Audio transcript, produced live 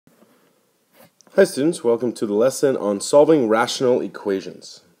Hi students, welcome to the lesson on solving rational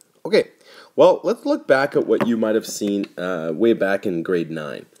equations. Okay, well let's look back at what you might have seen way back in grade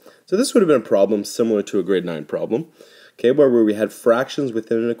 9. So this would have been a problem similar to a grade 9 problem, okay, where we had fractions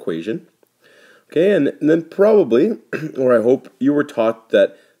within an equation. Okay, and then probably, or I hope you were taught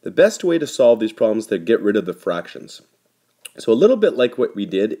that the best way to solve these problems is to get rid of the fractions. So a little bit like what we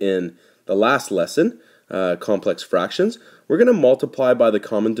did in the last lesson, complex fractions, we're going to multiply by the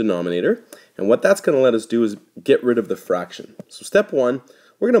common denominator, and what that's going to let us do is get rid of the fraction. So step one,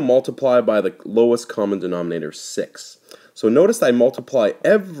 we're going to multiply by the lowest common denominator, 6. So notice I multiply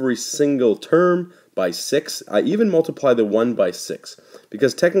every single term by 6. I even multiply the 1 by 6,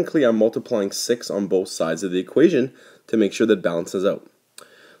 because technically I'm multiplying 6 on both sides of the equation to make sure that it balances out.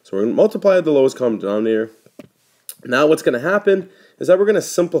 So we're going to multiply the lowest common denominator. Now what's going to happen is that we're going to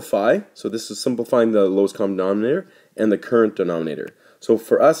simplify. So this is simplifying the lowest common denominator and the current denominator. So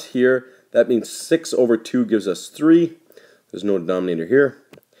for us here, that means 6 over 2 gives us 3. There's no denominator here.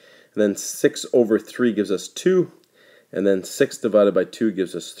 And then 6 over 3 gives us 2. And then 6 divided by 2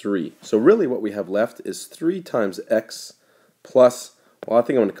 gives us 3. So really what we have left is 3 times x plus, well, I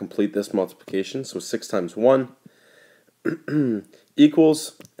think I'm going to complete this multiplication. So 6 times 1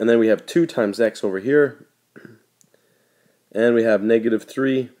 equals, and then we have 2 times x over here. And we have negative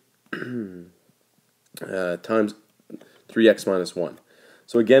 3 times 3x minus 1.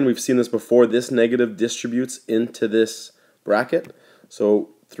 So again, we've seen this before. This negative distributes into this bracket. So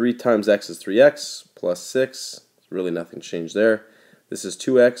 3 times x is 3x plus 6. Really nothing's changed there. This is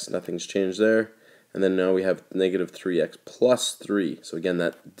 2x. Nothing's changed there. And then now we have negative 3x plus 3. So again,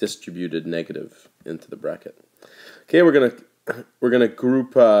 that distributed negative into the bracket. Okay, we're gonna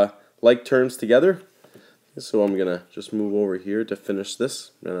group like terms together. So I'm going to just move over here to finish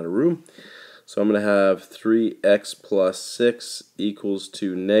this. Ran out of room. So I'm going to have 3x plus 6 equals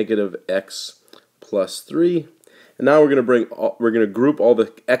to negative x plus 3. And now we're going to group all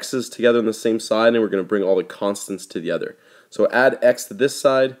the x's together on the same side, and we're going to bring all the constants to the other. So add x to this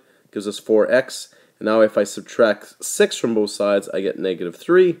side gives us 4x. And now if I subtract 6 from both sides, I get negative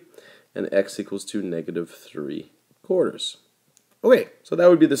 3, and x equals to negative 3/4. Okay, so that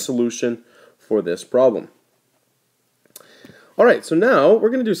would be the solution for this problem. Alright, so now we're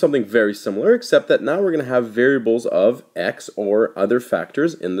going to do something very similar, except that now we're going to have variables of x or other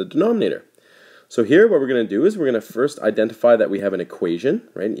factors in the denominator. So here what we're going to do is we're going to first identify that we have an equation,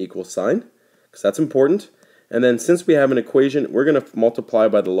 right, an equal sign, because that's important. And then since we have an equation, we're going to multiply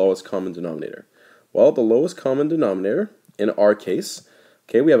by the lowest common denominator. Well, the lowest common denominator, in our case,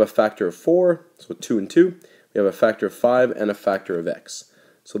 okay, we have a factor of 4, so 2 and 2. We have a factor of 5 and a factor of x.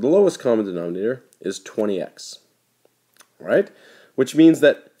 So the lowest common denominator is 20x. Right? Which means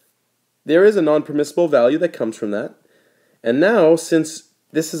that there is a non-permissible value that comes from that. And now, since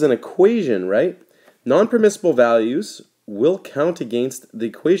this is an equation, right, non-permissible values will count against the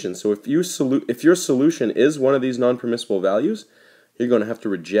equation. So if your solution is one of these non-permissible values, you're going to have to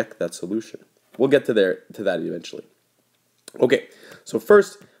reject that solution. We'll get to that eventually. Okay, so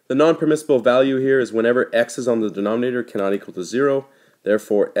first, the non-permissible value here is whenever x is on the denominator cannot equal to 0,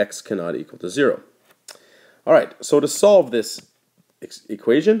 therefore x cannot equal to 0. Alright, so to solve this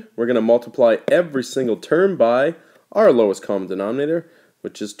equation, we're going to multiply every single term by our lowest common denominator,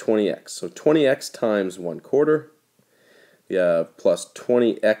 which is 20x. So 20x times 1/4, we have plus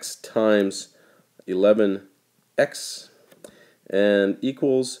 20x times 11x, and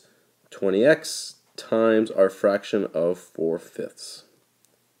equals 20x times our fraction of 4/5.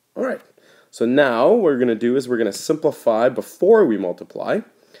 Alright, so now what we're going to do is we're going to simplify before we multiply.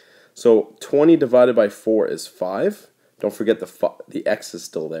 So 20 divided by 4 is 5. Don't forget the x is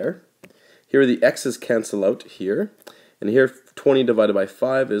still there. Here the x's cancel out here. And here 20 divided by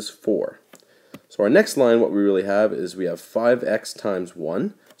 5 is 4. So our next line, what we really have is we have 5x times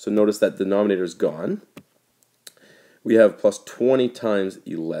 1. So notice that denominator is gone. We have plus 20 times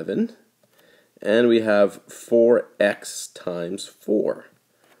 11. And we have 4x times 4.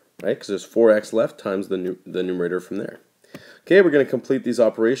 Right? Because there's 4x left times the numerator from there. Okay, we're going to complete these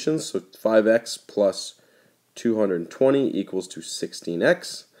operations. So 5x plus 220 equals to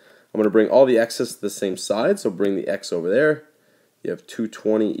 16x. I'm going to bring all the x's to the same side, so bring the x over there. You have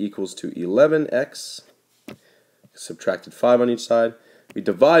 220 equals to 11x. Subtracted 5 on each side. We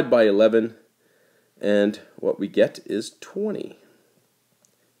divide by 11, and what we get is 20.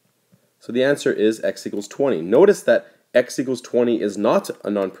 So the answer is x equals 20. Notice that x equals 20 is not a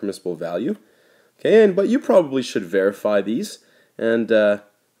non-permissible value. Okay, but you probably should verify these, and we're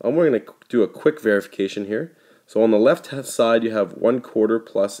going to do a quick verification here. So on the left-hand side, you have 1/4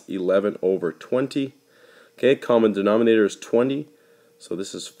 plus 11 over 20. Okay, common denominator is 20, so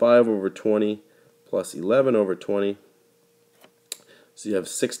this is 5 over 20 plus 11 over 20. So you have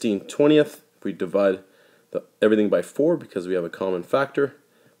 16/20th. If we divide everything by 4 because we have a common factor,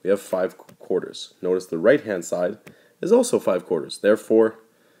 we have 5/4. Notice the right-hand side is also 5/4. Therefore,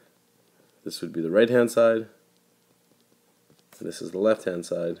 this would be the right-hand side, and this is the left-hand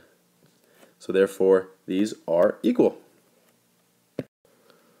side. So therefore, these are equal.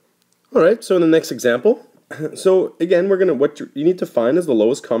 All right, so in the next example, so again, what you need to find is the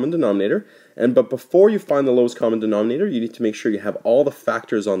lowest common denominator, but before you find the lowest common denominator, you need to make sure you have all the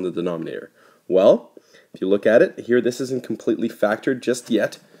factors on the denominator. Well, if you look at it here, this isn't completely factored just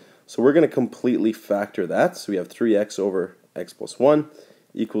yet, so we're going to completely factor that. So we have 3x over x plus 1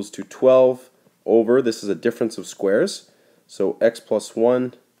 equals to 12 over, this is a difference of squares, so x plus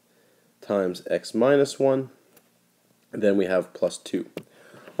 1 times x minus 1, and then we have plus 2.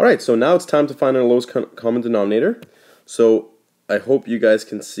 Alright, so now it's time to find our lowest common denominator. So I hope you guys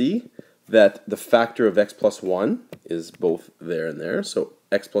can see that the factor of x plus 1 is both there and there. So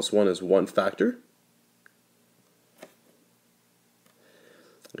x plus 1 is one factor.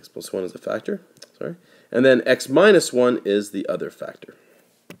 X plus 1 is a factor, sorry. And then x minus 1 is the other factor.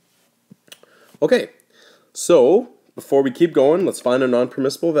 Okay, so before we keep going, let's find our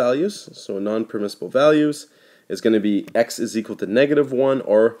non-permissible values. So non-permissible values is going to be x is equal to -1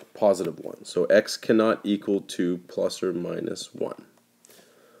 or +1. So x cannot equal to plus or minus 1.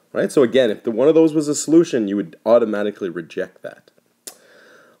 Right? So again, if one of those was a solution, you would automatically reject that.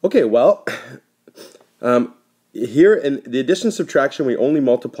 Okay, well, here in the addition subtraction, we only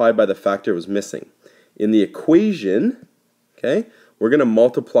multiply by the factor was missing. In the equation, okay, we're going to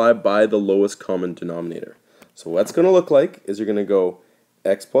multiply by the lowest common denominator. So what it's going to look like is you're going to go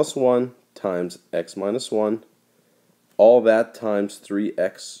x plus 1 times x minus 1, all that times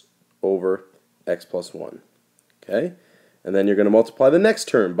 3x over x plus 1. Okay? And then you're going to multiply the next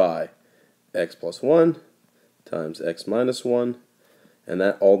term by x plus 1 times x minus 1, and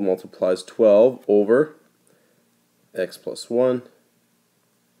that all multiplies 12 over x plus 1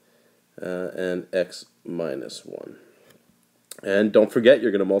 and x minus 1. And don't forget,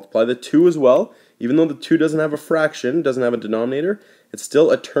 you're going to multiply the 2 as well. Even though the 2 doesn't have a fraction, doesn't have a denominator, it's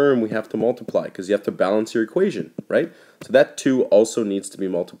still a term we have to multiply because you have to balance your equation, right? So that 2 also needs to be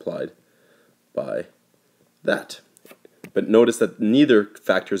multiplied by that. But notice that neither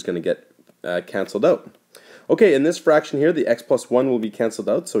factor is going to get canceled out. Okay, in this fraction here, the x plus 1 will be canceled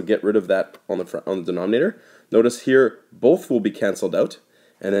out, so get rid of that on the denominator. Notice here, both will be canceled out,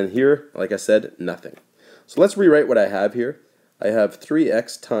 and then here, like I said, nothing. So let's rewrite what I have here. I have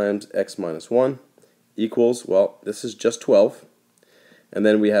 3x times x minus 1 equals, well, this is just 12. And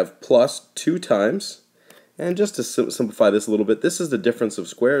then we have plus 2 times, and just to simplify this a little bit, this is the difference of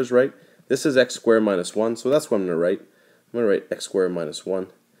squares, right? This is x squared minus 1, so that's what I'm going to write. I'm going to write x squared minus 1.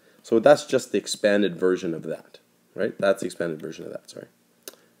 So that's just the expanded version of that, right? That's the expanded version of that, sorry.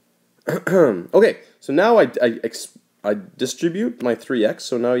 Okay, so now I distribute my 3x,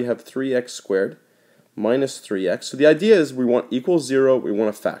 so now you have 3x squared minus 3x. So the idea is we want equals 0, we want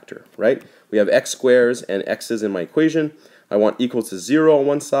a factor, right? We have x squares and x's in my equation. I want equal to 0 on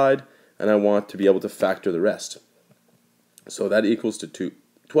one side, and I want to be able to factor the rest. So that equals to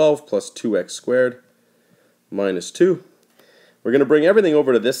 12 plus 2x squared minus 2. We're going to bring everything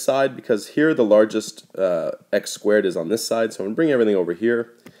over to this side because here the largest x squared is on this side, so I'm going to bring everything over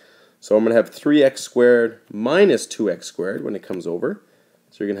here. So I'm going to have 3x squared minus 2x squared when it comes over.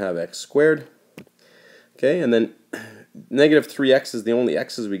 So you're going to have x squared. Okay, and then negative 3x is the only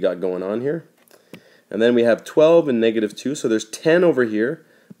x's we got going on here. And then we have 12 and negative 2, so there's 10 over here.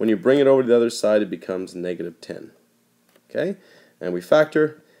 When you bring it over to the other side, it becomes negative 10. Okay, and we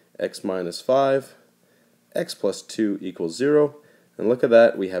factor x minus 5, x plus 2 equals 0. And look at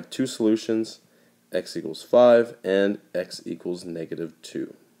that, we have two solutions, x equals 5 and x equals negative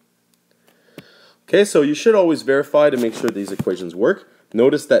 2. Okay, so you should always verify to make sure these equations work.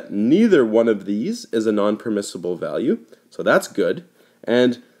 Notice that neither one of these is a non-permissible value, so that's good.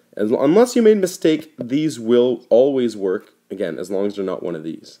 And unless you made a mistake, these will always work, again, as long as they're not one of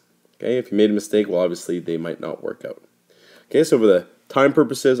these. Okay, if you made a mistake, well, obviously they might not work out. Okay, so for the time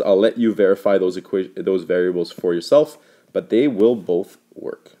purposes, I'll let you verify those variables for yourself, but they will both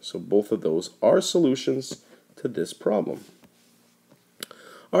work. So both of those are solutions to this problem.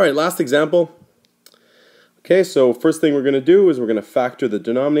 All right, last example. Okay, so first thing we're going to do is we're going to factor the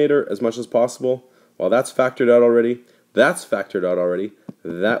denominator as much as possible. Well, that's factored out already. That's factored out already.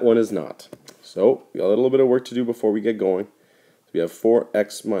 That one is not. So we got a little bit of work to do before we get going. So we have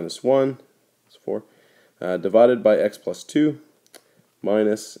 4x minus 1, that's 4, divided by x plus 2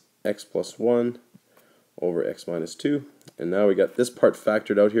 minus x plus 1 over x minus 2. And now we got this part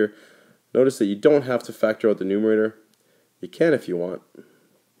factored out here. Notice that you don't have to factor out the numerator. You can if you want,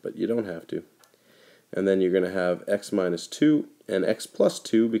 but you don't have to. And then you're going to have x minus 2 and x plus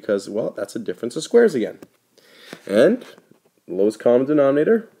 2 because, well, that's a difference of squares again. And lowest common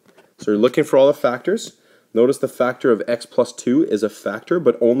denominator. So you're looking for all the factors. Notice the factor of x plus 2 is a factor,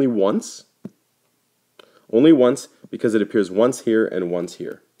 but only once. Only once because it appears once here and once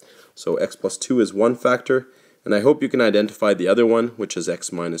here. So x plus 2 is one factor, and I hope you can identify the other one, which is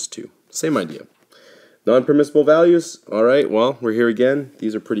x minus 2. Same idea. Non-permissible values, all right, well, we're here again.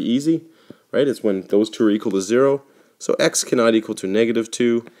 These are pretty easy, right? It's when those two are equal to 0. So x cannot equal to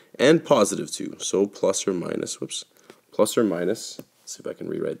 -2 and +2. So plus or minus, plus or minus, let's see if I can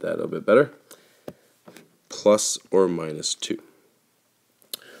rewrite that a little bit better. Plus or minus 2.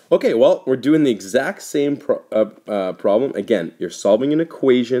 Okay, well, we're doing the exact same problem. Again, you're solving an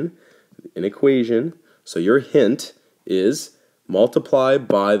equation, so your hint is multiply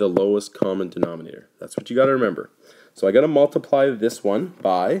by the lowest common denominator. That's what you got to remember. So I got to multiply this one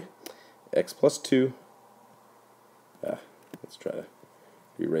by x plus 2. Let's try to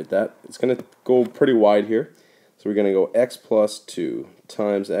rewrite that. It's going to go pretty wide here. So we're going to go x plus 2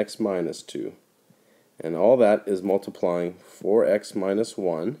 times x minus 2. And all that is multiplying 4x minus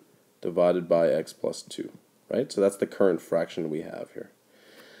 1 divided by x plus 2. Right? So that's the current fraction we have here.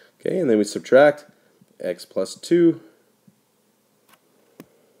 Okay, and then we subtract x plus 2.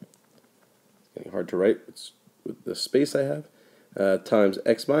 It's getting hard to write with the space I have. Times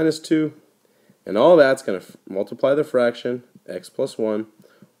x minus 2. And all that's going to multiply the fraction x plus 1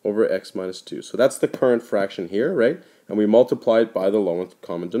 over x minus 2. So that's the current fraction here, right? And we multiply it by the lowest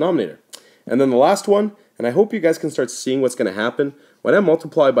common denominator. And then the last one, and I hope you guys can start seeing what's going to happen. When I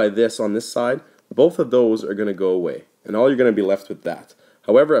multiply by this on this side, both of those are going to go away. And all you're going to be left with that.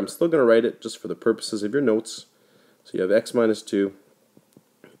 However, I'm still going to write it just for the purposes of your notes. So you have x minus 2,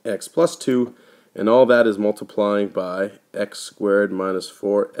 x plus 2, and all that is multiplying by x squared minus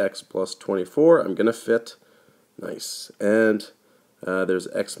 4x plus 24. I'm going to fit. Nice. And there's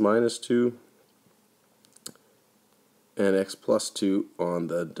x minus 2 and x plus 2 on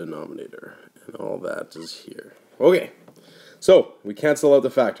the denominator. And all that is here. Okay. So we cancel out the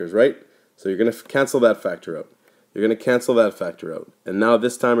factors, right? So you're going to cancel that factor out. You're going to cancel that factor out. And now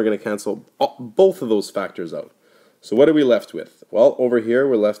this time we're going to cancel both of those factors out. So what are we left with? Well, over here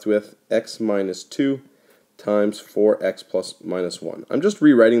we're left with x minus 2 times 4x plus minus 1. I'm just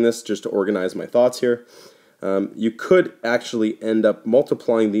rewriting this just to organize my thoughts here. You could actually end up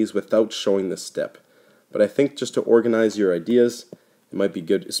multiplying these without showing this step. But I think just to organize your ideas, it might be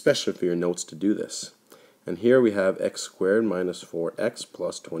good, especially for your notes, to do this. And here we have x squared minus 4x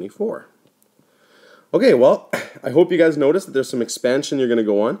plus 24. Okay, well, I hope you guys noticed that there's some expansion you're going to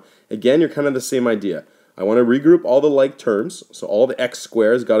go on. Again, you're kind of the same idea. I want to regroup all the like terms, so all the x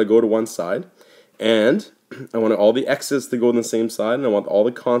squares got to go to one side, and I want all the x's to go on the same side, and I want all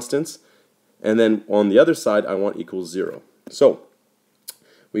the constants, and then on the other side I want equals 0. So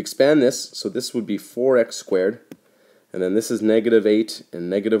we expand this, so this would be 4x squared, and then this is -8 and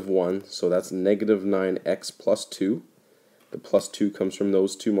 -1, so that's -9x plus 2. The plus 2 comes from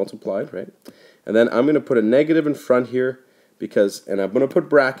those two multiplied, right? And then I'm going to put a negative in front here, and I'm going to put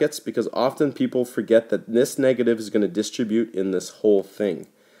brackets because often people forget that this negative is going to distribute in this whole thing.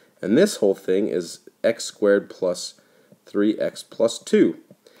 And this whole thing is x squared plus 3x plus 2.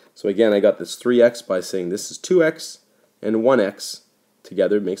 So again, I got this 3x by saying this is 2x and 1x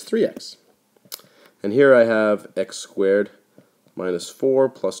together makes 3x. And here I have x squared minus 4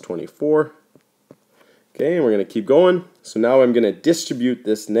 plus 24. Okay, and we're going to keep going. So now I'm going to distribute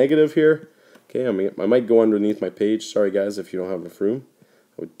this negative here. Okay, I might go underneath my page. Sorry guys if you don't have enough room.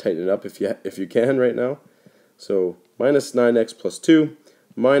 I would tighten it up if you can right now. So minus 9x plus 2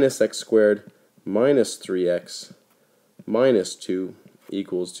 minus x squared minus 3x minus 2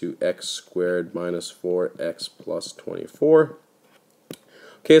 equals to x squared minus 4x plus 24.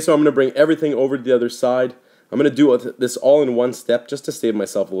 Okay, so I'm going to bring everything over to the other side. I'm going to do this all in one step just to save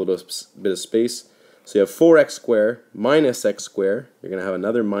myself a little bit of space. So you have 4x squared minus x squared. You're going to have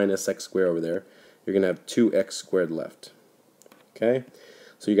another minus x squared over there. You're going to have 2x squared left. Okay?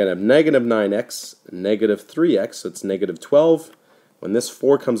 So you're going to have negative 9x, negative 3x, so it's negative 12. When this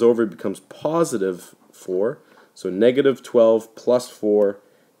 4 comes over, it becomes positive 4. So negative 12 plus 4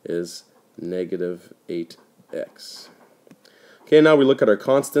 is negative 8x. Okay, now we look at our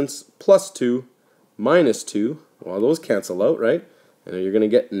constants. Plus 2, minus 2. Well, those cancel out, right? And you're going to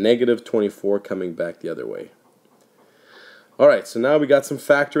get negative 24 coming back the other way. Alright, so now we got some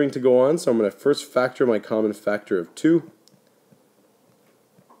factoring to go on. So I'm going to first factor my common factor of 2.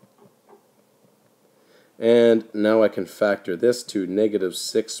 And now I can factor this to negative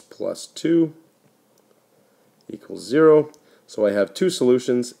 6 plus 2 equals 0. So I have two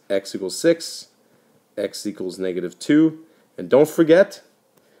solutions, x equals 6, x equals negative 2. And don't forget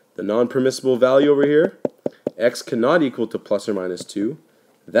the non-permissible value over here. X cannot equal to plus or minus 2.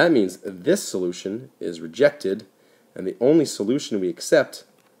 That means this solution is rejected, and the only solution we accept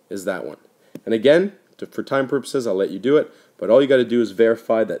is that one. And again, for time purposes, I'll let you do it, but all you got to do is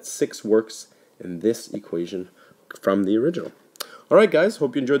verify that 6 works in this equation from the original. Alright guys,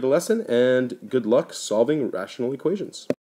 hope you enjoyed the lesson, and good luck solving rational equations.